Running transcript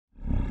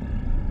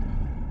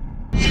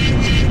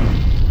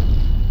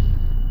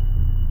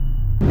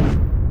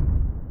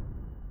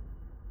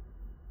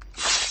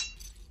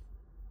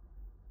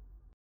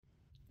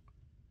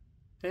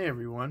Hey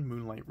everyone,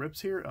 Moonlight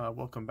Rips here.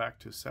 Welcome back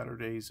to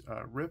Saturday's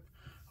Rip.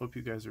 Hope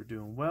you guys are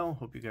doing well.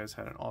 Hope you guys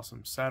had an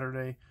awesome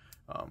Saturday.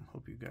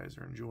 Hope you guys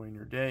are enjoying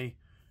your day.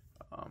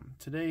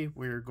 Today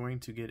we're going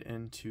to get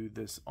into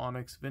this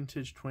Onyx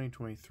Vintage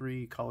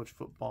 2023 College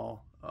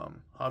Football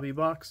Hobby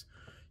Box.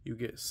 You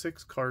get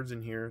 6 cards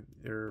in here.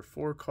 There are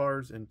 4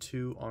 cards and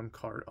 2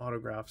 on-card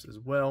autographs as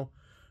well.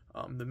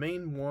 The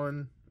main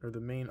one, or the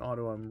main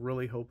auto I'm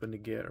really hoping to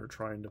get or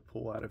trying to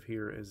pull out of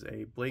here is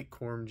a Blake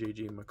Corum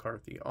J.J.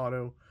 McCarthy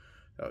auto.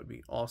 That would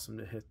be awesome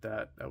to hit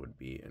that. That would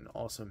be an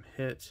awesome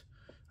hit.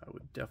 I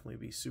would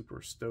definitely be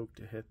super stoked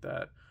to hit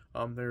that.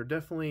 There are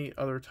definitely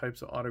other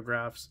types of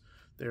autographs.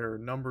 There are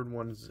numbered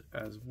ones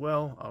as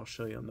well. I'll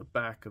show you on the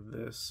back of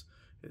this.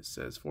 It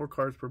says 4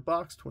 cards per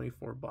box,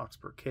 24 box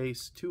per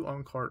case, 2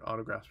 on-card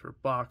autographs per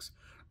box,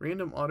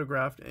 random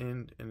autographed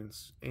and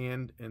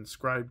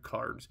inscribed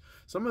cards.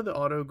 Some of the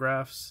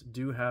autographs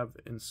do have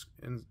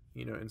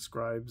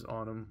inscribes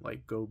on them,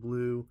 like Go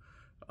Blue,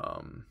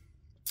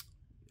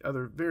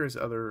 various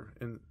other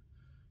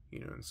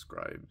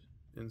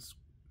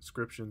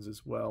inscriptions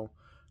as well.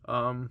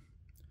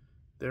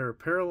 There are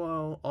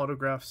parallel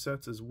autograph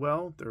sets as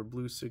well. There are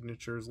blue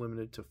signatures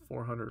limited to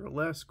 400 or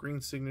less, green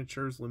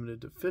signatures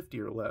limited to 50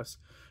 or less,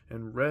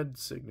 and red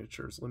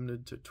signatures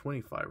limited to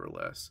 25 or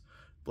less.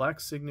 Black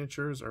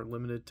signatures are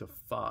limited to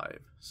 5.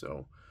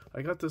 So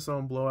I got this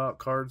on Blowout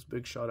Cards.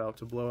 Big shout out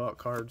to Blowout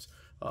Cards.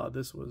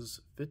 This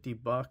was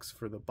 $50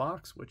 for the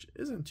box, which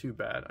isn't too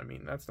bad. I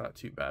mean, that's not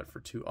too bad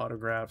for 2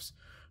 autographs.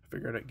 I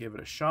figured I'd give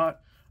it a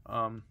shot.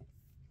 So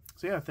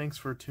yeah, thanks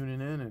for tuning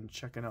in and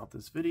checking out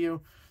this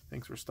video.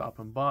 Thanks for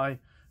stopping by.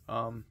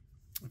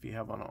 If you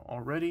haven't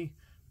already,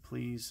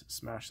 please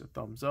smash the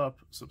thumbs up,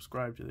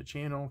 subscribe to the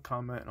channel,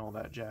 comment, and all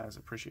that jazz.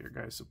 Appreciate your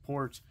guys'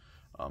 support.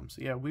 So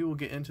yeah, we will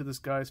get into this,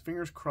 guys.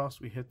 Fingers crossed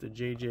we hit the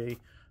JJ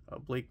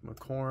Blake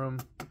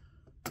Corum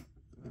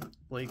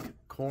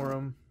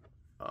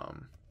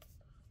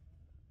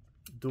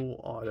dual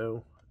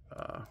auto.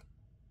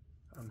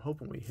 I'm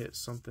hoping we hit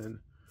something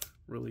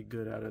really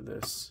good out of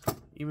this.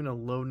 Even a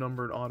low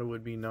numbered auto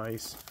would be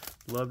nice.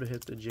 Love to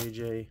hit the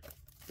JJ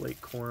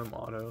Blake Corum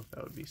auto.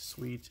 That would be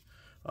sweet.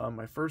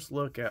 My first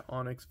look at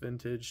Onyx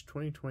Vintage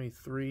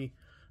 2023.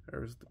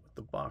 There's what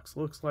the box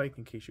looks like,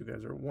 in case you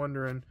guys are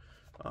wondering.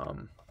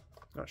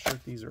 Not sure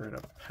if these are in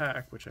a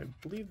pack, which I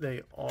believe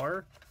they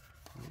are.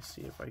 Let me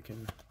see if I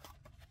can.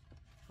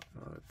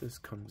 If this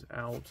comes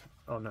out.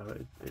 Oh no,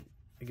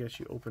 I guess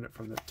you open it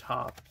from the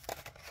top.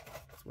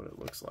 That's what it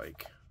looks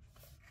like.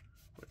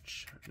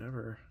 Which I've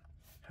never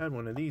had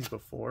one of these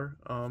before.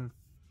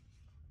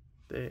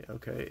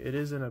 Okay, it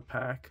is in a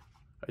pack.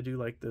 I do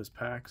like those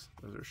packs.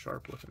 Those are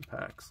sharp looking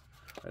packs.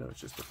 I know it's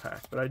just a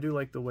pack, but I do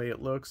like the way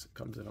it looks. It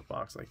comes in a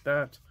box like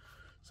that,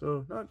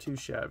 so not too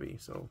shabby.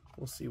 So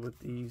we'll see what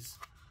these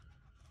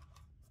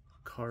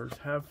cards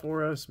have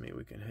for us. Maybe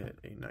we can hit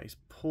a nice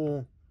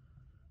pull.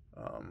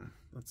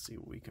 Let's see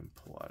what we can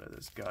pull out of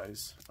this,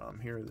 guys.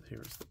 Here's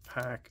the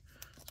pack.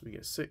 So we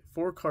get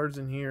 4 cards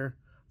in here.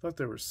 I thought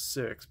there were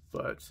 6,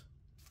 but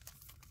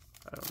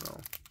I don't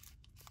know.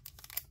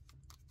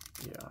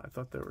 Yeah, I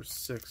thought there were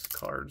 6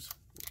 cards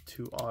with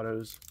 2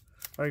 autos.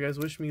 All right, guys,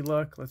 wish me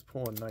luck. Let's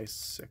pull a nice,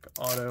 sick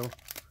auto.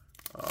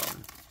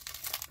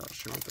 Not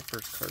sure what the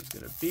first card's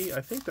going to be.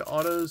 I think the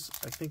autos,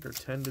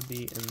 tend to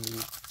be in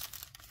the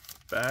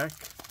back.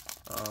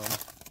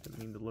 Didn't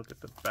mean to look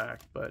at the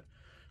back, but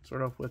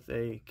start off with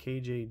a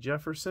KJ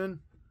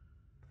Jefferson.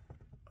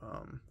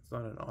 It's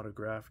not an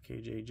autograph,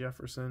 KJ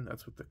Jefferson.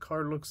 That's what the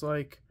card looks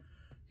like,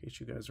 in case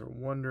you guys are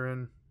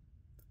wondering.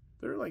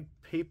 They're like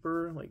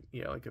paper,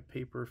 like a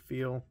paper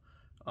feel.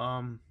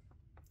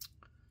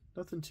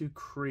 Nothing too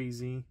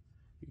crazy.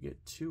 You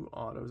get 2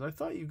 autos. I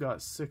thought you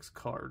got 6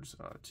 cards,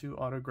 2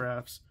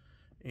 autographs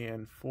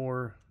and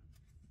 4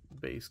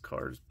 base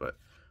cards, but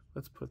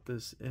let's put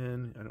this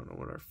in. I don't know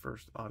what our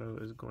first auto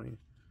is going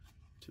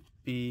to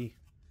be.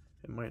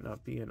 It might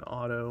not be an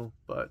auto,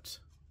 but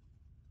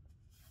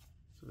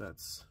so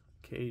that's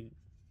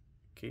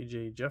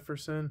KJ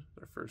Jefferson,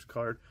 our first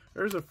card.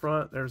 There's the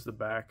front, there's the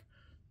back.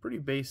 Pretty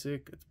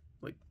basic. It's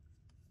like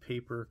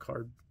paper,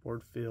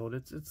 cardboard filled.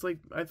 It's like,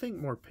 I think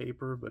more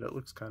paper, but it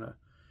looks kind of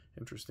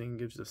interesting.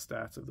 Gives the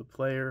stats of the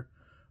player.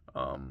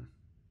 So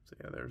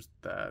yeah, there's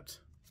that.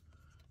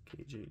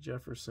 KJ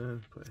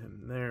Jefferson, put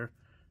him there.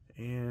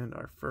 And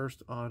our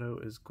first auto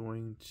is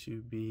going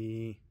to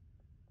be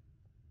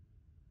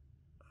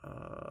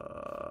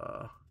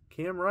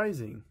Cam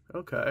Rising.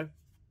 Okay.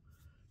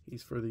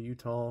 He's for the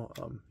Utah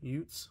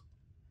Utes,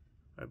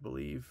 I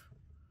believe.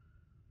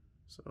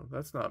 So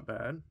that's not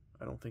bad.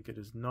 I don't think it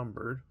is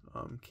numbered.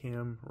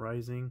 Cam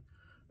Rising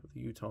of the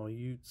Utah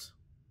Utes.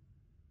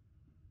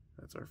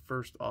 That's our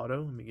first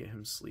auto. Let me get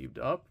him sleeved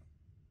up.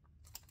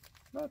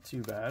 Not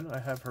too bad. I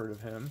have heard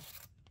of him.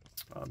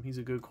 He's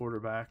a good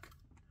quarterback.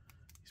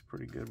 He's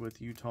pretty good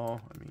with Utah.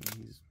 I mean,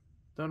 he's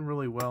done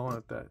really well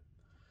at that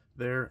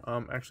there.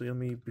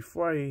 Actually,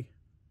 before I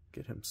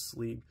get him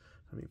sleeved,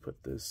 let me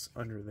put this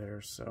under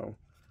there so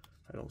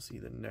I don't see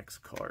the next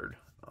card.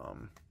 I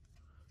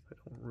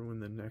don't ruin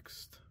the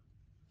next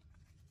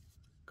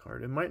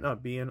card. It might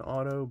not be an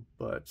auto,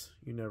 but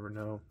you never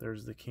know.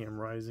 There's the Cam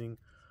Rising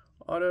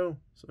auto,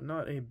 so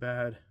not a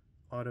bad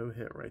auto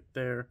hit right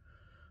there.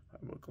 I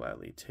will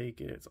gladly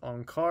take it. It's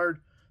on card.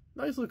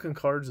 Nice looking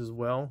cards as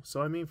well.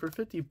 So I mean, for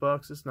 50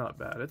 bucks, it's not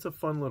bad. It's a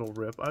fun little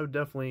rip. I would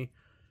definitely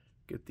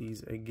get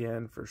these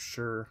again for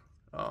sure.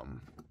 Like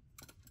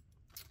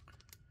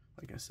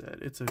I said,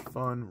 it's a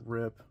fun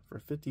rip. For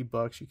 50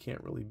 bucks, you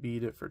can't really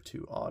beat it for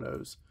 2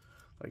 autos.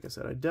 Like I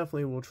said, I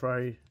definitely will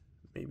try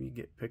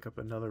maybe pick up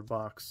another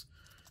box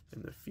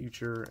in the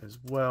future as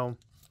well,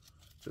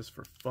 just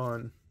for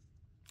fun.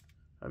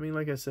 I mean,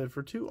 like I said,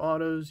 for 2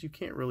 autos, you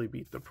can't really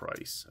beat the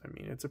price. I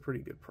mean, it's a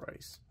pretty good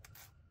price.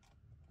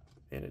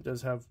 And it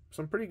does have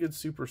some pretty good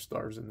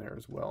superstars in there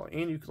as well.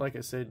 And you, like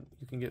I said,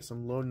 you can get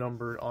some low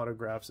numbered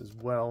autographs as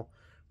well,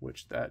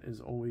 which that is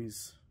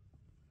always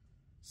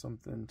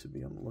something to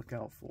be on the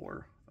lookout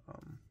for.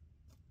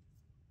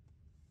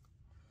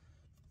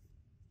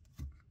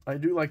 I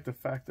do like the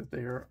fact that they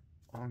are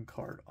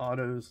on-card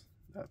autos.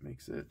 That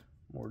makes it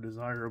more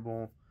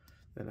desirable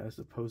than as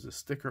opposed to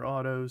sticker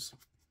autos.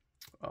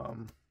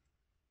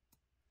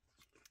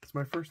 It's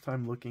my first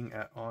time looking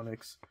at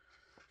Onyx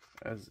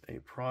as a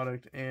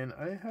product, and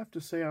I have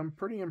to say I'm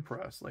pretty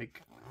impressed.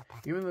 Like,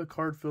 even though the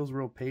card feels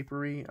real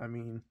papery, I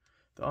mean,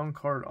 the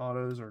on-card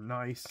autos are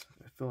nice.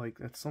 I feel like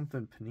that's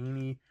something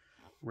Panini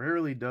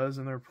rarely does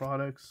in their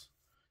products.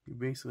 You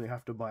basically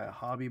have to buy a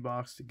hobby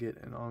box to get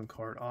an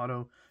on-card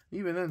auto.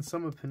 Even then,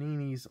 some of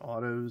Panini's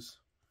autos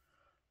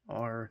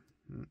are,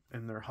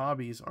 and their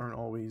hobbies aren't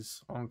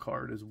always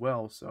on-card as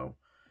well. So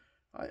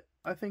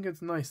I think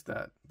it's nice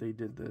that they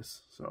did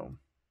this. So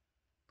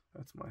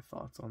that's my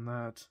thoughts on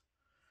that.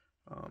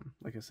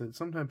 Like I said,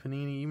 sometimes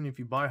Panini, even if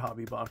you buy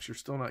hobby box, you're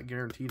still not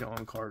guaranteed an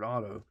on-card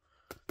auto.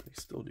 They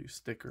still do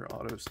sticker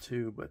autos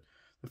too, but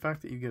the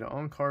fact that you get an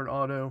on-card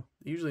auto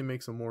usually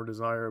makes them more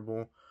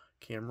desirable.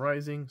 Cam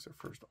Rising is our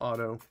first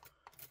auto.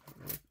 I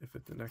don't know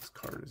if the next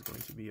card is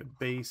going to be a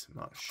base. I'm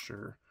not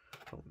sure.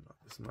 Oh, no,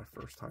 this is my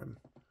first time,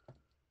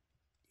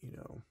 you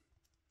know,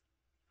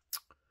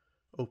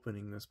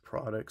 opening this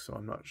product, so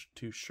I'm not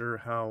too sure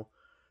how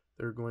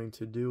they're going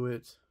to do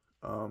it.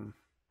 Hopefully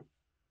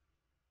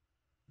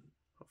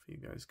you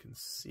guys can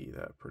see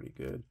that pretty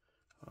good.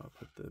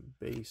 Put the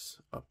base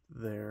up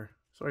there.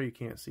 Sorry you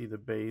can't see the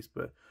base,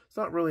 but it's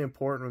not really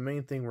important. The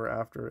main thing we're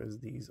after is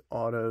these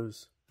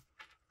autos.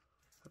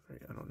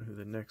 Right, I don't know who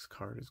the next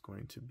card is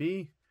going to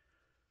be.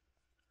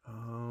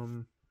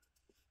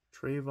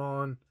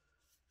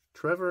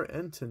 Trevor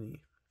Etienne.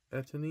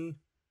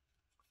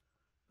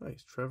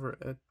 Nice, Trevor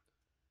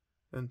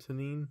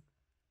Etienne.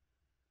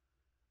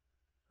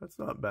 That's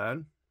not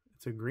bad.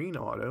 It's a green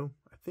auto.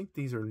 I think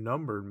these are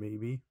numbered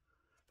maybe.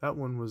 That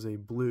one was a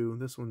blue.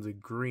 This one's a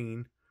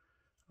green.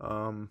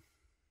 So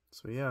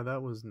yeah,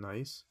 that was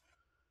nice.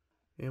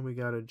 And we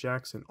got a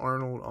Jackson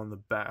Arnold on the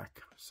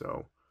back.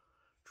 So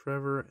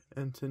Trevor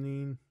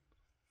Etienne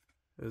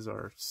is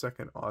our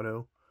second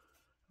auto.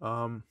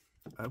 I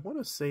want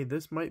to say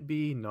this might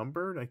be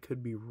numbered. I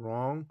could be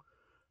wrong.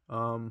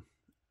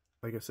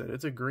 Like I said,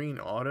 it's a green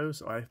auto,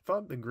 so I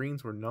thought the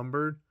greens were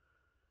numbered.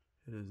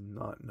 It is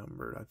not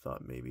numbered. I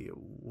thought maybe it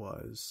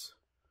was.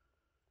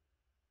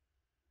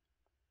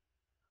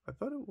 I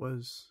thought it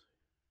was.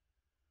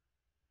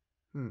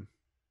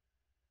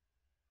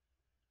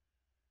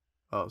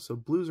 Oh, so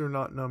blues are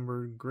not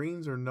numbered.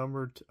 Greens are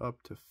numbered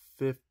up to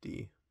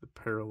 50, the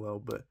parallel,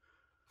 but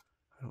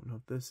I don't know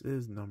if this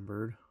is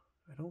numbered.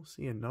 I don't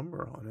see a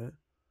number on it.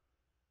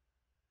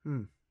 I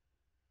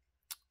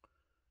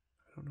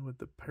don't know what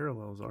the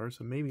parallels are,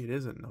 so maybe it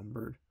isn't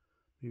numbered.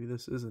 Maybe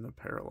this isn't a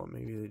parallel.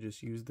 Maybe they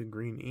just used the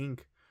green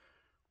ink,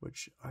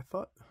 which I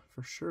thought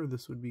for sure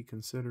this would be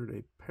considered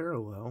a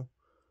parallel.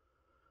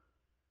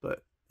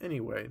 But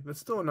anyway, that's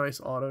still a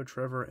nice auto,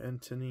 Trevor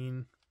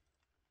Etienne.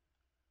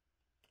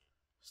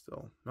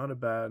 Still not a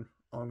bad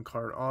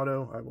on-card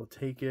auto. I will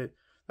take it.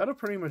 That'll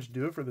pretty much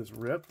do it for this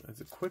rip.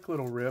 It's a quick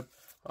little rip.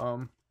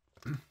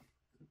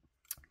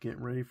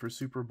 Getting ready for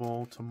Super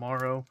Bowl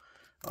tomorrow.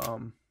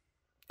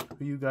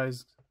 Who you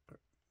guys are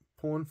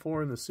pulling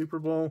for in the Super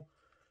Bowl?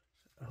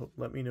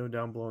 Let me know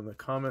down below in the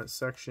comments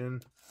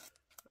section.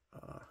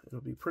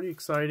 It'll be pretty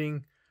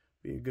exciting.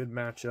 Be a good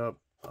matchup.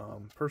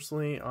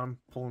 Personally, I'm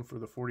pulling for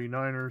the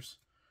 49ers.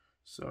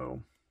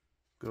 So,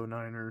 go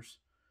Niners.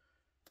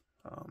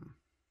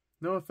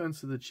 No offense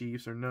to the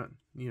Chiefs, or not,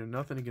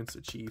 nothing against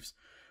the Chiefs.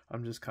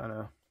 I'm just kind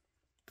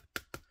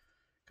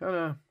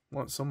of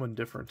want someone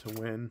different to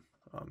win,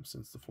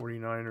 since the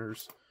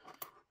 49ers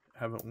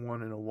haven't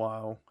won in a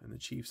while, and the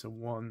Chiefs have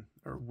won,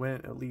 or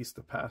went at least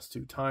the past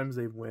 2 times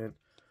they've went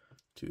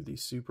to the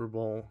Super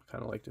Bowl.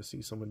 Kind of like to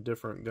see someone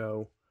different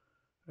go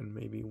and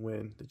maybe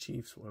win. The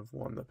Chiefs have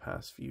won the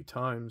past few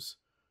times.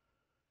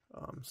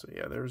 So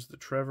yeah, there's the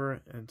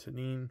Trevor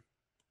Etienne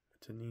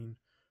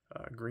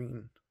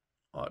green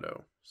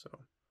auto. So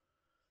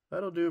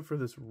that'll do it for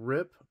this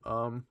rip.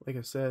 Like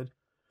I said,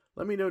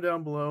 let me know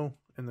down below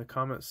in the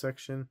comment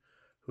section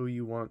who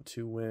you want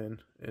to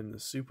win in the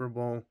Super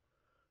Bowl.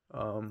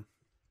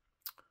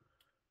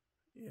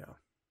 Yeah,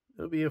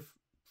 it'll be a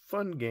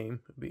fun game.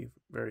 It'll be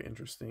very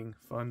interesting,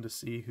 fun to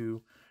see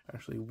who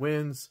actually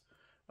wins.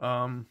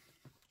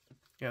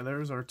 Yeah,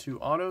 there's our 2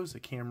 autos, the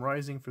Cam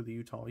Rising for the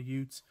Utah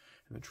Utes,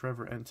 and the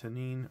Trevor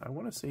Antonin. I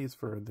want to say it's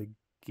for the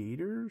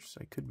Gators.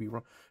 I could be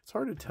wrong. It's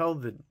hard to tell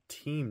the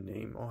team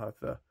name. I'll have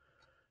to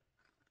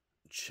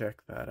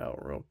check that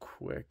out real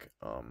quick.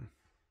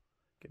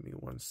 Give me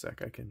 1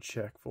 sec. I can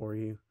check for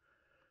you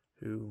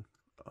who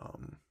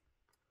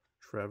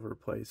Trevor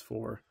plays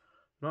for.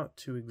 I'm not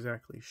too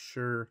exactly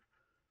sure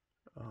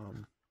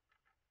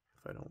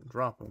if I don't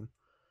drop him.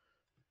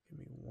 Give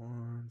me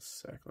 1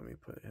 sec. Let me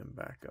put him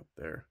back up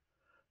there.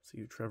 See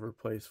who Trevor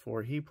plays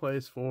for. He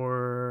plays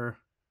for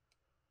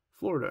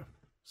Florida.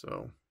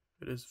 So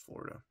it is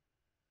Florida.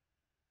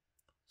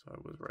 So I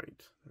was right.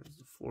 There's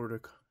the Florida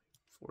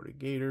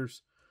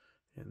Gators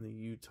and the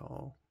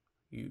Utah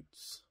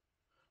Utes.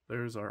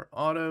 There's our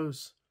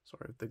autos.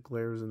 Sorry if the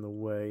glare's in the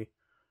way.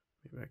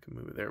 Maybe I can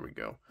move it. There we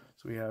go.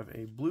 So we have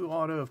a blue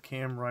auto of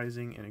Cam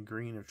Rising and a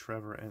green of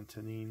Trevor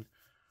Antonin.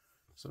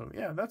 So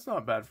yeah, that's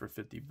not bad for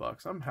 50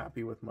 bucks. I'm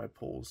happy with my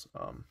pulls.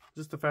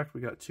 Just the fact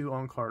we got 2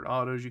 on-card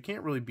autos, you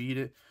can't really beat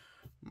it.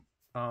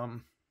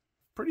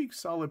 Pretty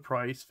solid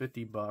price,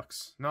 50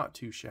 bucks. Not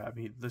too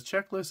shabby. The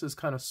checklist is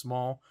kind of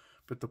small,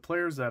 but the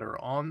players that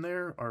are on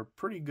there are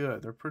pretty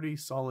good. They're pretty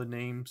solid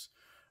names.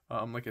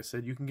 Like I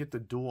said, you can get the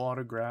dual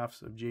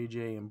autographs of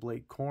JJ and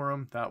Blake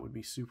Corum. That would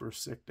be super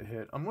sick to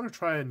hit. I'm going to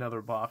try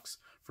another box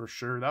for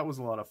sure. That was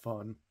a lot of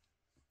fun.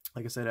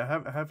 Like I said, I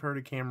have heard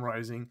of Cam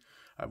Rising.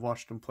 I've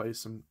watched him play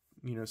some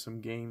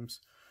games.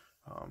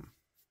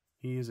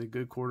 He is a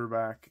good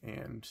quarterback,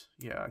 and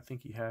yeah, I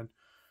think he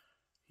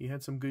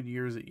had some good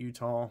years at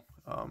Utah.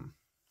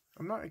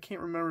 I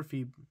can't remember if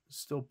he's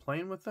still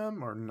playing with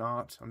them or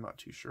not. I'm not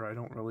too sure. I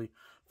don't really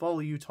follow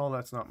Utah.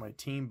 That's not my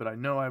team, but I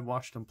know I've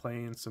watched him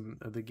play in some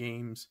of the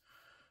games.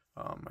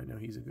 I know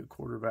he's a good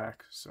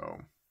quarterback.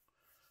 So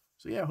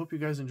yeah, I hope you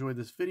guys enjoyed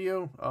this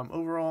video.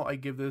 Overall, I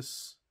give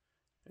this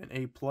an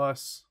A+.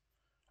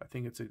 I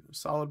think it's a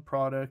solid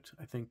product.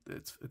 I think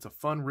it's a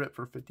fun rip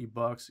for 50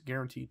 bucks.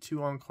 Guaranteed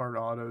 2 on-card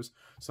autos.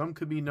 Some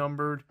could be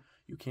numbered.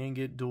 You can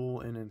get dual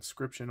and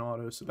inscription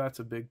autos, so that's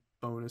a big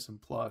bonus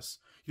and plus.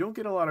 You don't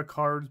get a lot of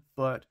cards,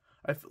 but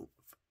I feel,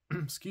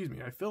 excuse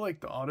me, I feel like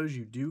the autos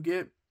you do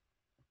get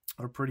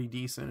are pretty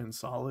decent and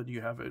solid.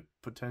 You have a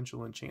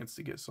potential and chance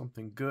to get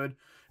something good.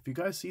 If you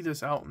guys see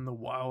this out in the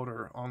wild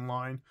or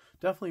online,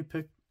 definitely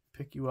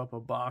pick you up a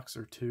box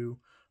or 2.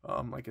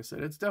 Like I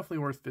said, it's definitely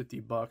worth 50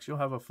 bucks. You'll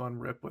have a fun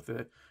rip with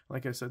it.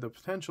 Like I said, the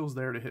potential's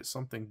there to hit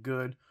something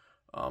good.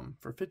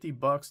 For 50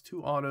 bucks,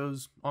 2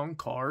 autos on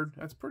card,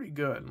 that's pretty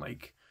good.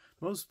 Like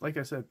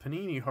I said,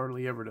 Panini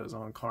hardly ever does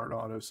on card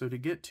autos. So to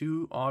get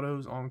 2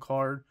 autos on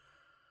card,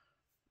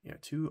 yeah,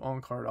 2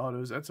 on card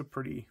autos, that's a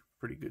pretty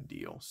good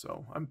deal.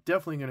 So I'm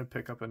definitely going to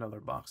pick up another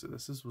box of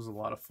this. This was a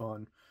lot of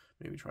fun.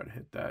 Maybe try to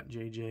hit that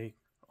JJ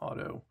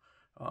auto.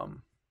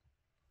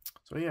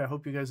 So yeah, I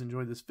hope you guys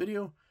enjoyed this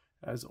video.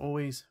 As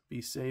always, be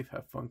safe,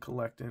 have fun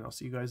collecting. I'll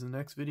see you guys in the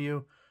next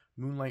video.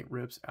 Moonlight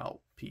Rips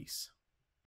out. Peace.